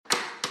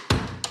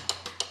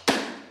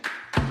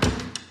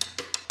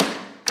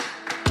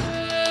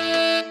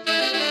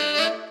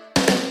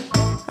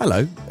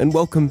Hello, and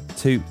welcome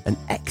to an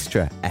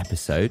extra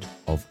episode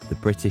of the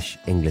British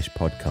English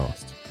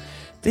Podcast.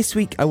 This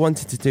week I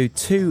wanted to do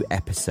 2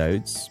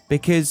 episodes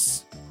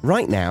because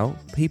right now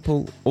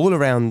people all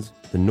around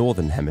the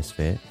Northern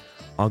Hemisphere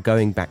are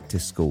going back to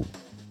school.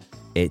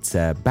 It's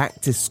a back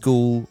to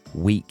school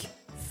week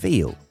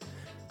feel.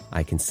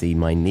 I can see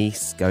my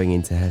niece going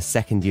into her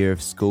second year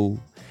of school,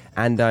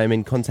 and I'm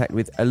in contact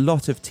with a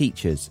lot of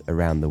teachers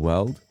around the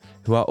world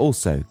who are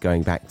also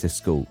going back to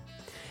school.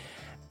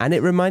 And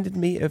it reminded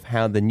me of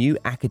how the new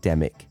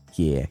academic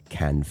year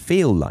can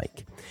feel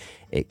like.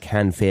 It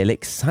can feel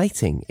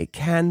exciting. It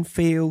can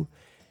feel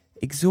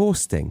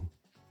exhausting.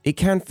 It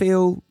can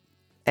feel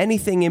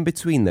anything in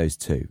between those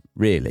two,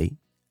 really.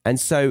 And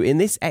so in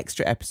this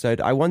extra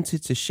episode, I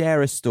wanted to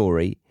share a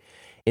story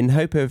in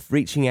hope of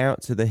reaching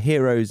out to the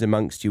heroes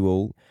amongst you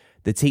all,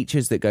 the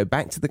teachers that go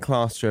back to the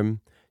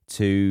classroom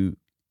to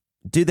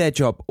do their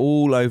job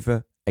all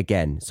over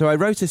again. So I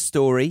wrote a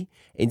story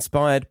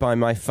inspired by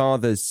my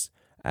father's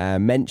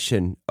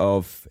mention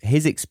of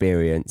his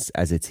experience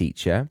as a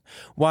teacher.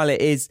 While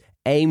it is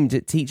aimed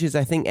at teachers,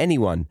 I think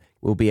anyone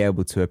will be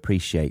able to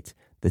appreciate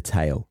the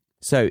tale.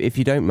 So if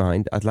you don't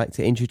mind, I'd like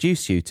to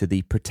introduce you to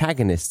the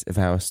protagonist of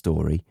our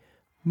story,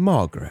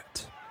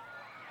 Margaret.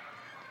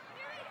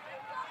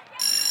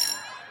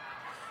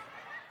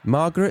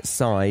 Margaret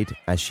sighed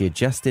as she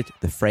adjusted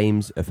the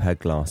frames of her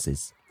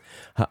glasses,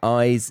 her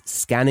eyes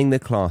scanning the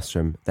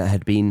classroom that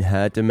had been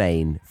her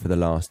domain for the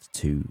last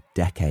 2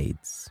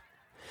 decades.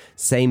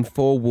 Same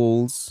 4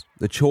 walls,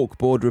 the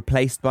chalkboard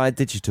replaced by a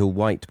digital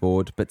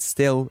whiteboard, but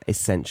still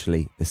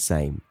essentially the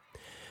same.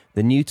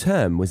 The new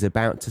term was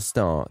about to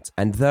start,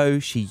 and though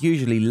she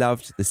usually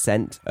loved the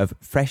scent of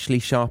freshly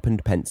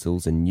sharpened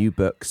pencils and new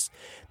books,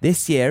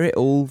 this year it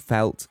all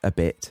felt a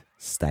bit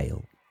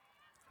stale.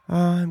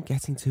 I'm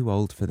getting too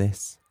old for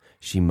this,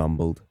 she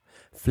mumbled,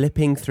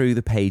 flipping through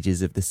the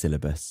pages of the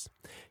syllabus.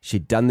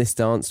 She'd done this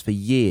dance for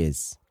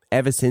years,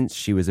 ever since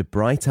she was a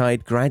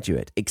bright-eyed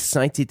graduate,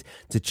 excited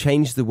to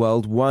change the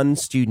world one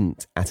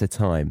student at a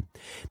time.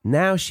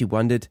 Now she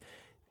wondered,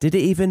 did it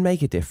even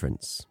make a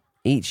difference?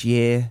 Each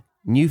year,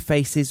 new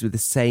faces with the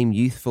same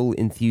youthful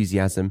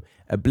enthusiasm,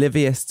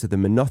 oblivious to the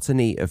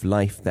monotony of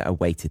life that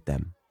awaited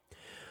them.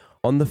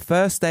 On the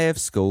first day of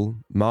school,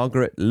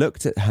 Margaret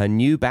looked at her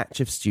new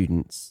batch of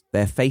students,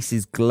 their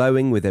faces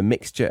glowing with a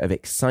mixture of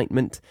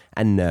excitement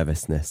and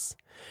nervousness.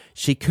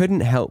 She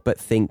couldn't help but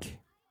think,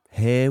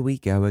 here we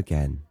go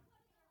again.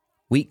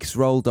 Weeks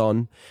rolled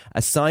on,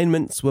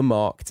 assignments were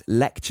marked,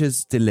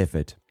 lectures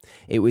delivered.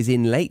 It was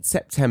in late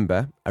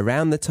September,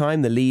 around the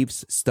time the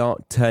leaves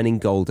start turning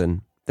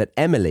golden, that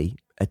Emily,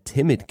 a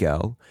timid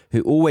girl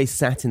who always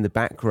sat in the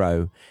back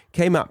row,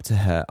 came up to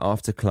her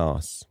after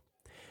class.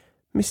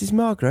 Mrs.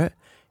 Margaret,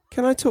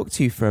 can I talk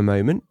to you for a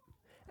moment?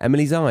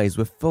 Emily's eyes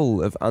were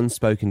full of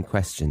unspoken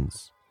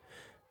questions.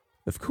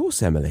 Of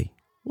course, Emily.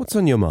 What's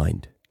on your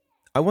mind?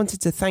 I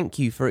wanted to thank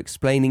you for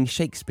explaining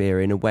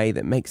Shakespeare in a way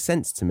that makes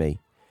sense to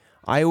me.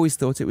 I always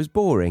thought it was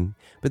boring,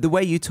 but the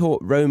way you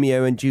taught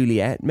Romeo and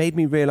Juliet made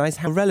me realise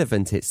how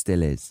relevant it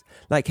still is,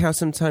 like how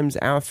sometimes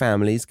our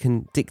families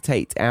can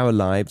dictate our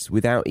lives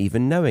without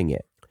even knowing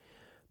it.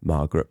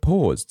 Margaret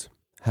paused,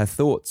 her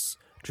thoughts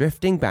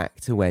drifting back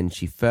to when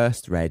she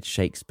first read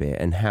Shakespeare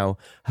and how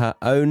her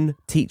own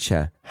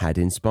teacher had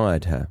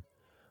inspired her.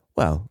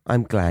 Well,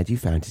 I'm glad you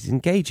found it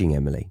engaging,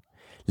 Emily.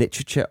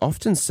 Literature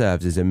often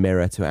serves as a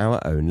mirror to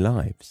our own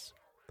lives.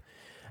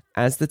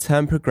 As the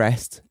term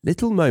progressed,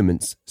 little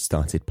moments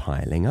started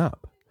piling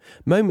up.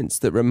 Moments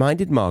that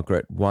reminded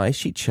Margaret why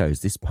she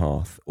chose this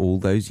path all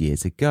those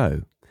years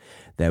ago.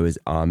 There was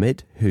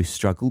Ahmed, who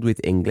struggled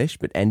with English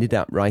but ended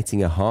up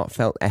writing a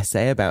heartfelt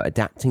essay about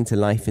adapting to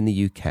life in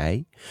the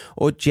UK.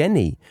 Or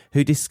Jenny,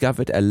 who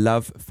discovered a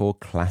love for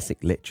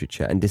classic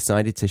literature and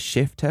decided to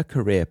shift her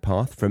career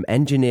path from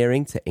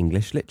engineering to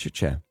English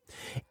literature.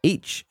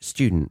 Each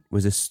student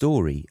was a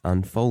story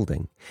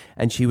unfolding,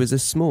 and she was a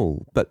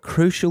small but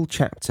crucial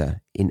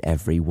chapter in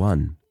every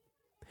one.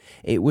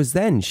 It was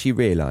then she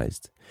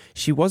realised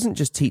she wasn't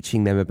just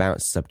teaching them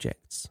about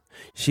subjects.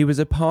 She was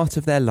a part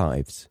of their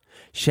lives,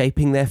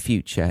 shaping their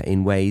future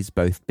in ways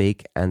both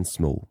big and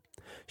small.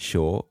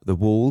 Sure, the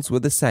walls were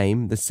the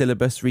same, the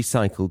syllabus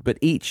recycled, but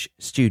each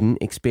student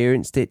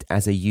experienced it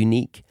as a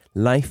unique,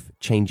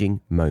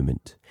 life-changing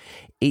moment.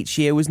 Each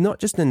year was not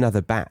just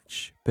another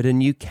batch, but a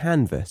new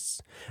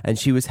canvas, and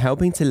she was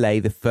helping to lay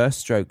the first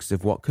strokes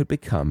of what could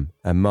become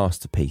a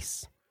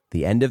masterpiece.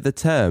 The end of the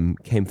term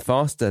came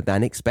faster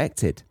than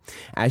expected.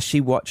 As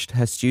she watched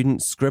her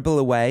students scribble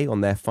away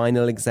on their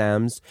final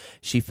exams,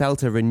 she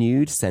felt a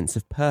renewed sense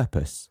of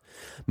purpose.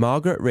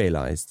 Margaret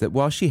realised that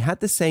while she had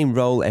the same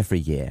role every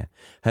year,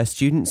 her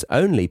students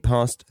only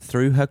passed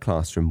through her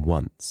classroom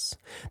once.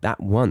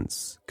 That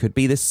once could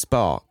be the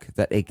spark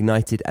that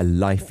ignited a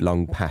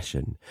lifelong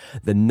passion,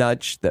 the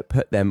nudge that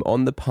put them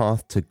on the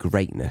path to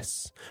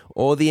greatness,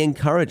 or the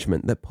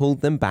encouragement that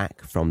pulled them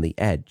back from the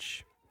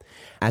edge.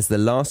 As the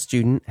last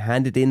student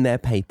handed in their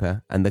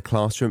paper and the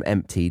classroom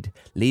emptied,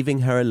 leaving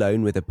her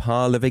alone with a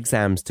pile of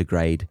exams to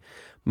grade,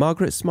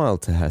 Margaret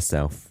smiled to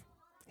herself.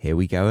 Here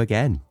we go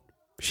again,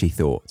 she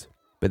thought.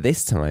 But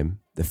this time,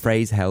 the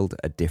phrase held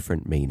a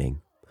different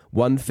meaning.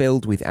 One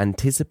filled with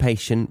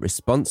anticipation,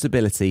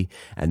 responsibility,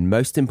 and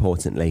most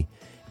importantly,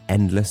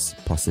 endless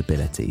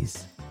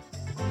possibilities.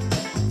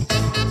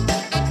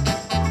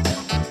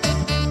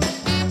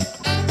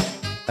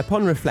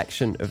 Upon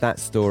reflection of that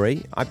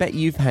story, I bet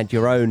you've had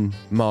your own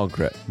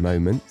Margaret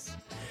moments.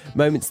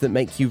 Moments that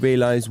make you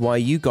realise why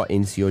you got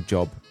into your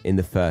job in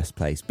the first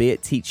place, be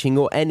it teaching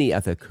or any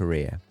other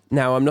career.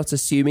 Now, I'm not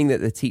assuming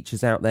that the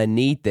teachers out there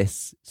need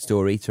this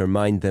story to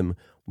remind them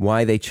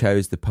why they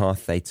chose the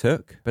path they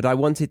took, but I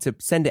wanted to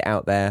send it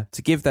out there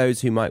to give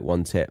those who might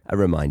want it a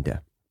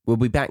reminder. We'll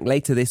be back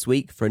later this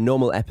week for a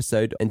normal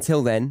episode.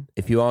 Until then,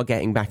 if you are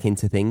getting back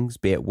into things,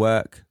 be it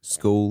work,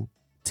 school,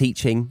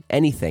 teaching,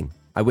 anything,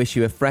 I wish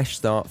you a fresh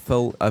start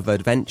full of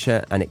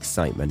adventure and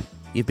excitement.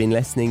 You've been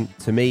listening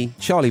to me,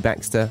 Charlie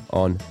Baxter,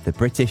 on the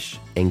British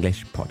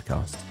English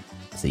Podcast.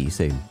 See you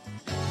soon.